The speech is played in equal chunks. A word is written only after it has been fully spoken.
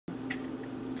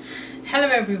Hello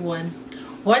everyone,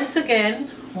 once again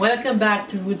welcome back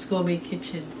to Roots Gourmet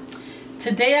Kitchen.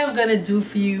 Today I'm going to do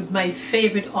for you my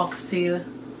favorite oxtail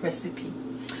recipe.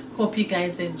 Hope you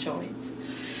guys enjoy it.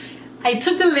 I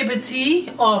took the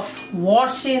liberty of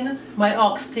washing my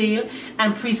oxtail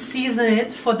and pre-season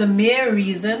it for the mere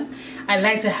reason I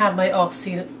like to have my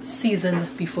oxtail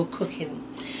seasoned before cooking.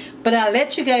 But I'll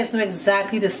let you guys know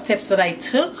exactly the steps that I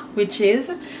took, which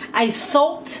is I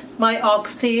soaked my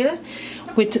oxtail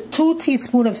with 2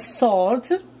 teaspoons of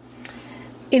salt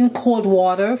in cold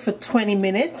water for 20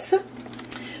 minutes,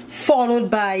 followed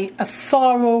by a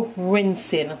thorough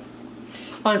rinsing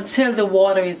until the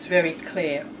water is very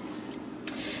clear.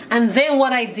 And then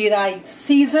what I did, I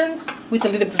seasoned with a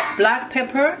little bit of black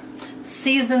pepper,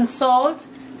 seasoned salt,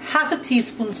 half a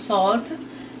teaspoon salt,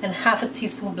 and half a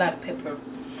teaspoon black pepper,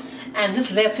 and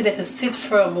just left it to sit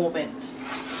for a moment.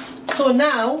 So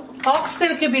now,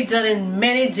 oxtail can be done in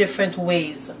many different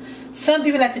ways. Some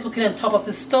people like to cook it on top of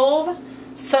the stove,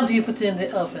 some people put it in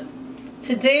the oven.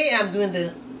 Today I'm doing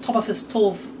the top of the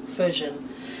stove version.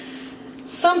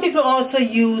 Some people also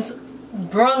use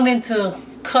browning to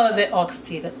color the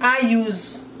oxtail. I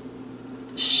use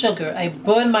sugar. I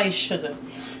burn my sugar.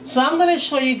 So I'm going to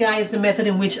show you guys the method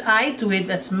in which I do it.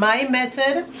 That's my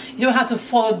method. You don't have to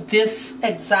follow this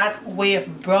exact way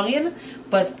of browning,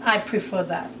 but I prefer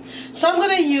that. So I'm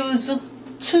going to use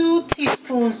 2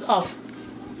 teaspoons of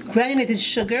granulated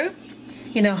sugar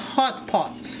in a hot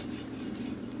pot.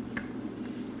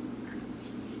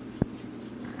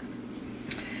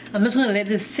 I'm just going to let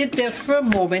this sit there for a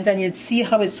moment and you'll see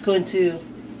how it's going to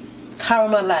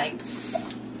caramelize.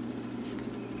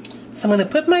 So I'm going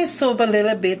to put my soap a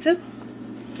little bit.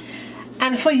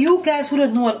 And for you guys who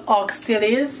don't know what oxtail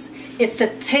is, it's the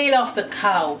tail of the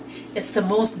cow. It's the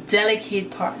most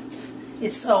delicate part.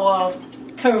 It's our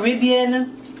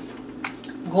Caribbean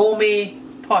gourmet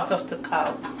part of the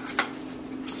cow.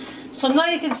 So now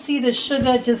you can see the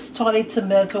sugar just started to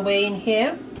melt away in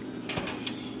here.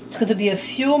 It's going to be a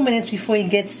few minutes before it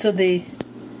gets to the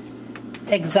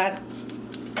exact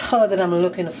color that I'm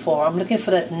looking for. I'm looking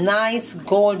for that nice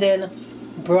golden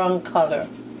brown color.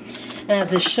 And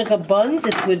as the sugar burns,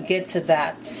 it will get to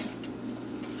that.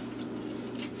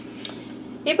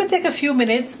 It will take a few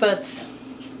minutes, but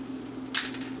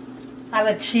I'll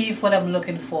achieve what I'm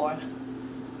looking for.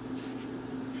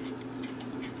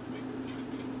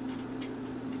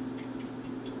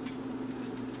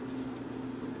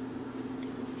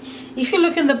 If you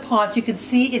look in the pot, you can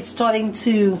see it's starting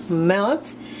to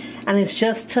melt and it's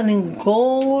just turning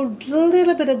gold, a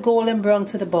little bit of golden brown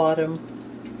to the bottom.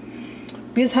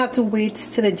 We just have to wait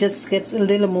till it just gets a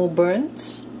little more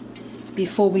burnt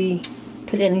before we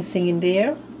put anything in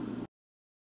there.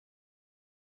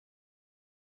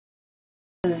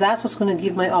 That's what's going to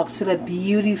give my oxtail a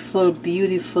beautiful,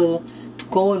 beautiful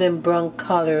golden brown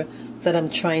color that I'm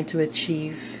trying to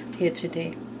achieve here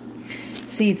today.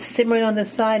 See, it's simmering on the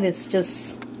side, it's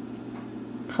just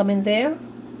coming there.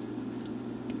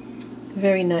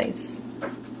 Very nice.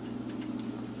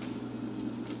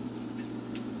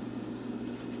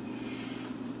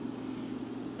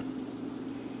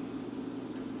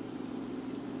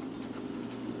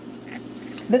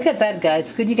 Look at that,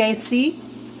 guys. Could you guys see?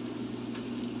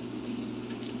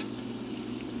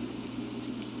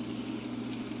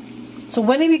 So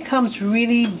when it becomes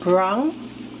really brown,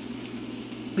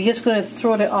 we're just going to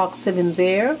throw the oxtail in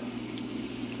there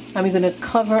and we're going to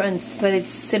cover and let it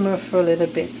simmer for a little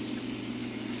bit.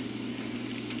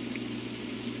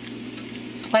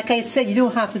 Like I said, you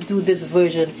don't have to do this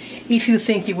version. If you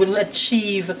think you will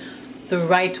achieve the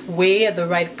right way, the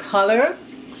right color,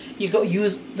 you go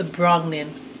use the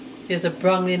browning. There's a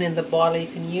browning in the bottle you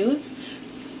can use.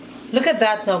 Look at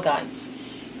that now, guys.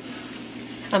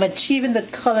 I'm achieving the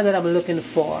color that I'm looking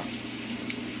for.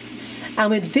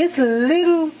 And with this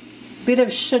little bit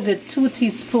of sugar, 2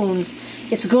 teaspoons,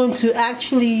 it's going to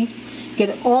actually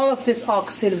get all of this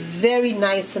oxtail very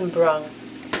nice and brown.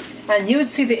 And you would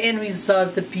see the end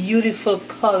result, the beautiful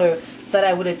color that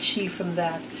I would achieve from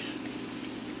that.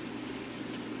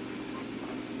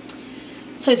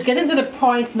 So it's getting to the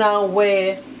point now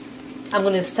where I'm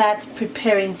going to start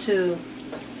preparing to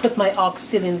put my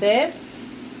oxtail in there.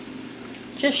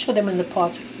 Just show them in the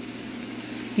pot.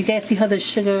 You guys see how the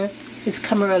sugar is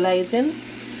caramelizing?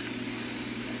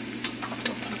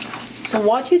 So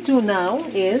what you do now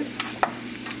is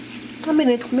a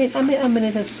minute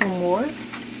or so more.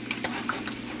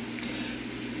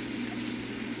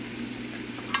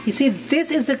 You see,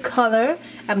 this is the color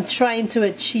I'm trying to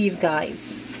achieve,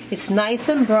 guys. It's nice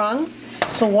and brown.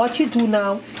 So what you do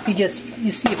now, you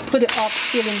see, you put it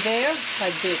oxtail in there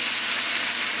like this.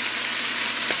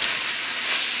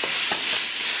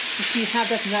 see, have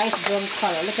that nice brown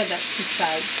color. Look at that two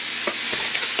sides.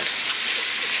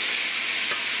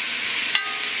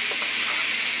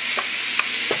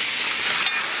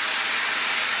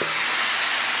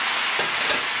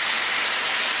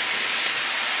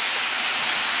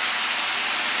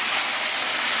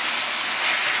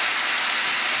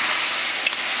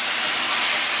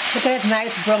 Look at that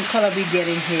nice brown color we're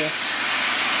getting here.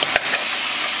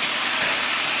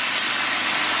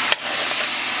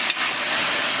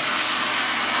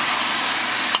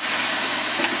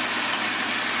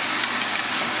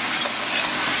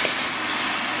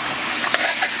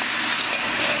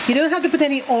 You don't have to put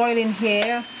any oil in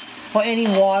here or any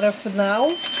water for now.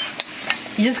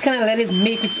 You just kind of let it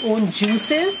make its own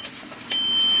juices.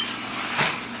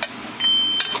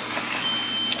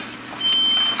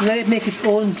 Let it make its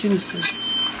own juices.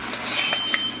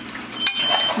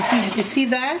 You see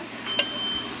that?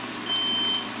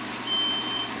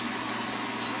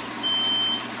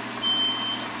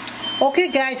 Okay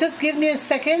guys, just give me a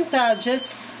second. I'll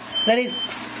just let it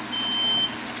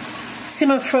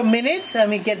simmer for a minute and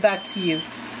we get back to you.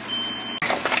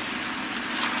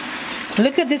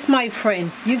 Look at this, my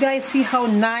friends. You guys see how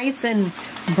nice and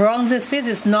brown this is?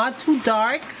 It's not too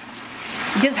dark.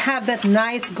 You just have that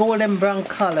nice golden brown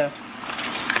color.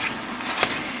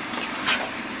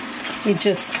 You're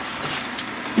just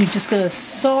gonna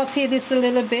saute this a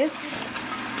little bit.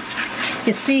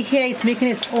 You see here it's making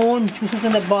its own juices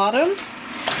in the bottom.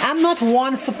 I'm not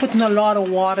one for putting a lot of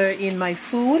water in my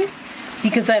food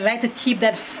because I like to keep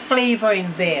that flavor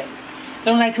in there. I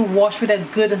don't like to wash with a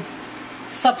good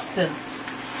substance.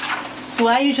 So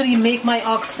I usually make my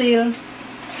oxtail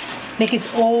make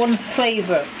its own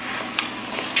flavor,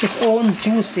 its own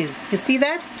juices. You see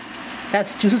that?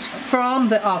 That's juices from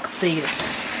the oxtail.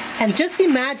 And just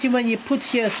imagine when you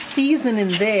put your seasoning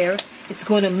in there, it's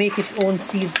going to make its own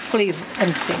flavor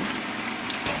and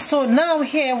thing. So now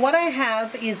here what I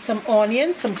have is some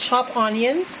onions, some chopped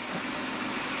onions,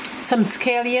 some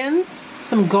scallions,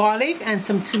 some garlic, and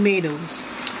some tomatoes.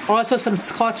 Also some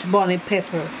Scotch bonnet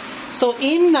pepper. So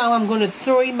in now I'm going to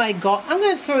throw in I'm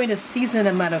going to throw in a seasoning,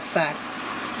 as a matter of fact.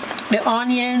 The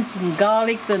onions and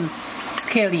garlics and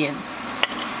scallion.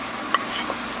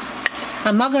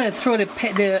 I'm not going to throw the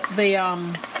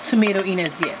tomato in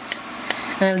as yet.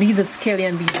 And I'll leave the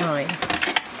scallion behind.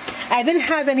 I didn't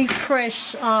have any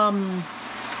fresh thyme.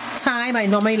 I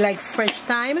normally like fresh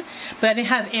thyme, but I didn't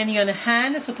have any on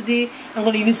hand, so today I'm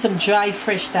going to use some dry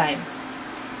fresh thyme.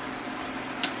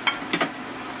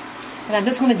 And I'm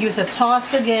just going to give it a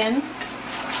toss again.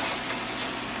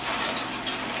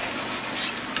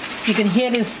 You can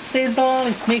hear this sizzle,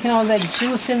 it's making all that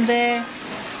juice in there.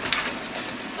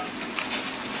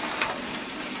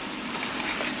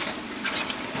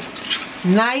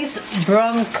 Nice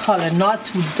brown color, not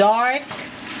too dark,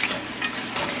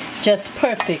 just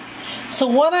perfect. So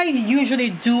what I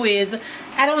usually do is,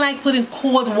 I don't like putting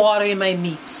cold water in my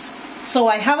meats. So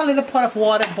I have a little pot of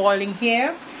water boiling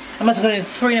here. I'm just going to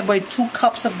throw in about 2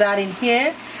 cups of that in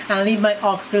here and leave my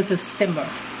oxtail to simmer.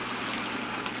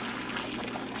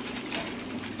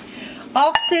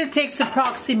 Oxtail takes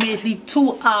approximately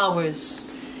 2 hours.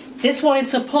 This one is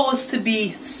supposed to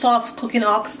be soft cooking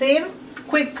oxtail,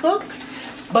 quick cook,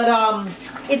 but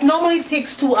it normally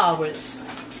takes 2 hours.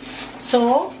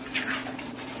 So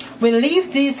we'll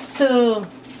leave this to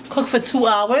cook for 2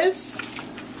 hours.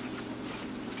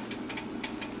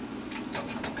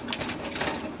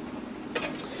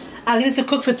 I'll leave it to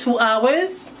cook for 2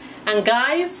 hours, and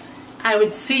guys, I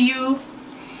would see you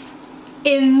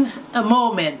in a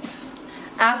moment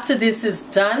after this is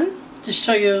done to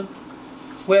show you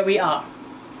where we are.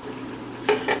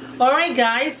 Alright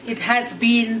guys, it has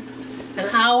been an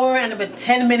hour and about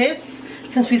 10 minutes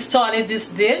since we started this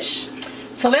dish.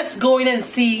 So let's go in and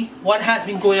see what has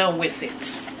been going on with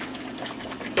it.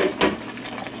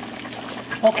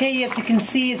 Okay, as you can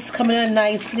see, it's coming on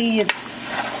nicely.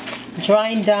 It's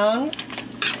drying down.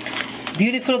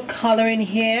 Beautiful color in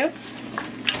here.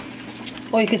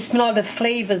 Oh, you can smell all the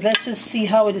flavors. Let's just see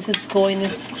how it is going.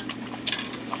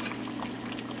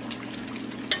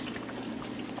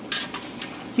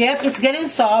 Yep, it's getting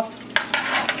soft.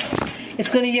 It's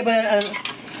going to be about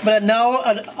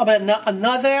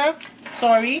another.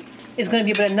 Sorry, it's going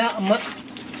to be about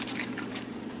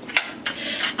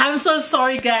I'm so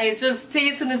sorry, guys. Just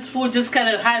tasting this food just kind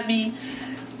of had me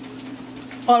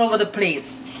all over the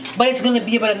place. But it's going to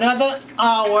be about another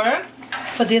hour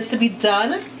for this to be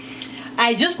done.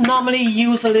 I just normally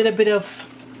use a little bit of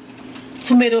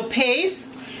tomato paste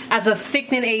as a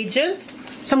thickening agent.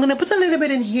 So I'm going to put a little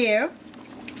bit in here.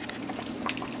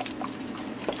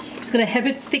 It's going to help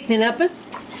it thicken up.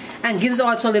 and gives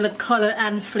also a little color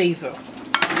and flavor.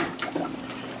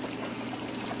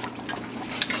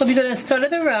 So we're gonna stir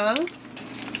it around.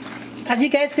 As you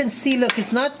guys can see, look,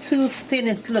 it's not too thin.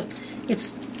 It's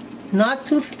not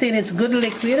too thin. It's good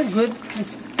liquid, good.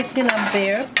 It's thickening up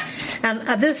there. And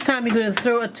at this time, we're gonna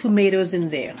throw tomatoes in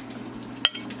there,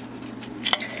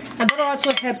 and that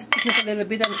also helps thicken it a little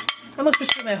bit. And I'm gonna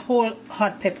put in my whole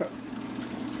hot pepper.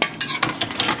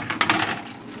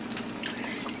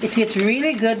 It tastes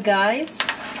really good, guys.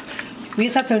 We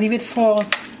just have to leave it for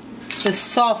the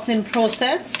softening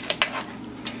process.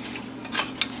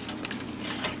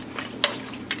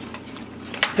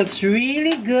 Looks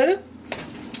really good.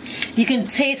 You can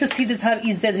taste to see this,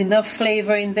 there's enough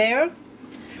flavor in there.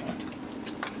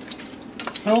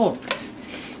 Oh,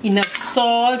 enough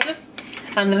salt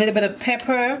and a little bit of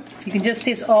pepper. You can just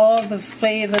taste all the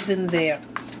flavors in there.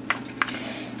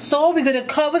 So we're going to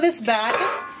cover this back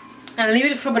and leave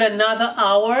it for about another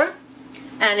hour,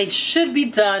 and it should be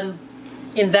done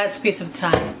in that space of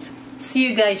time. See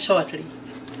you guys shortly.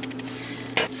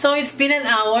 So it's been an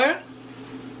hour.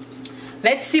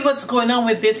 Let's see what's going on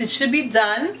with this. It should be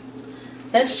done.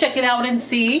 Let's check it out and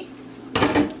see.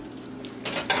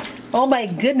 Oh my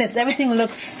goodness, everything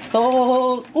looks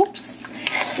so, oops.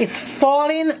 It's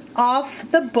falling off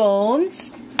the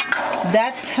bones.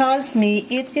 That tells me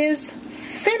it is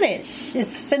finished.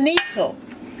 It's finito.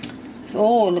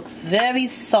 Oh, it looks very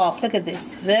soft. Look at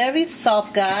this. Very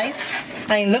soft, guys.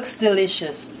 And it looks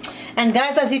delicious. And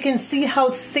guys, as you can see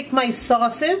how thick my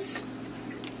sauce is.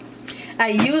 I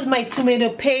use my tomato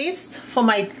paste for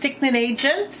my thickening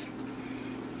agent.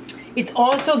 It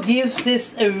also gives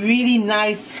this a really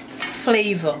nice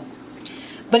flavor.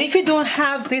 But if you don't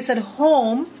have this at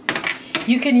home,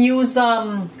 you can use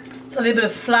a little bit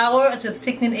of flour as a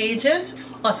thickening agent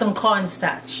or some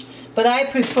cornstarch. But I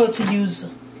prefer to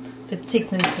use the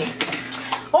thickening paste.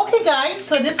 Okay guys,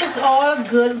 so this looks all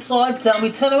good. It's all done.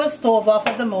 We turn our stove off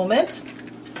at the moment.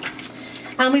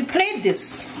 And we plate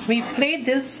this. We plate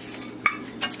this.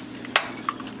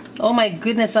 Oh my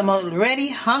goodness, I'm already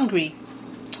hungry.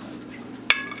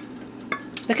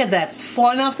 Look at that, it's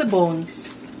falling off the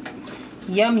bones.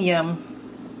 Yum yum.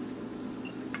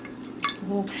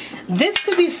 Ooh. This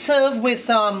could be served with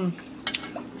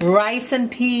rice and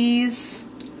peas,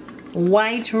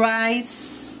 white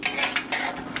rice,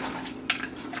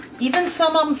 even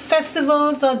some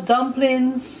festivals or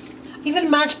dumplings,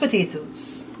 even mashed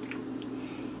potatoes.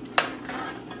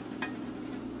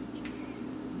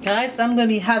 Guys, I'm going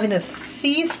to be having a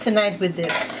feast tonight with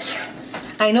this.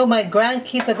 I know my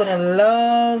grandkids are going to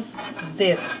love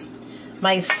this.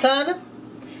 My son,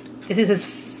 this is his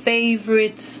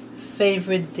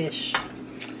favorite dish.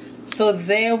 So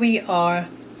there we are.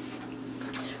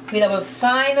 We have a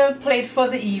final plate for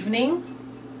the evening.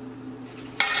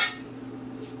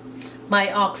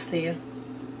 My oxtail.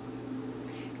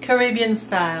 Caribbean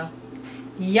style.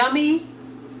 Yummy.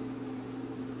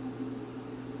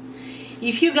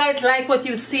 If you guys like what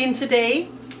you've seen today,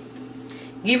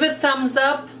 give a thumbs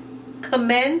up,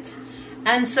 comment,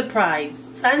 and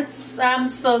surprise. And I'm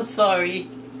so sorry.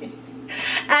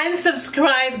 And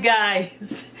subscribe,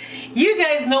 guys. You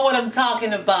guys know what I'm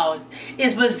talking about.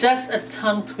 It was just a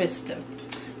tongue twister.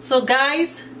 So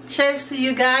guys, cheers to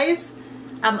you guys.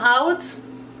 I'm out.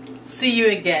 See you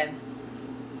again.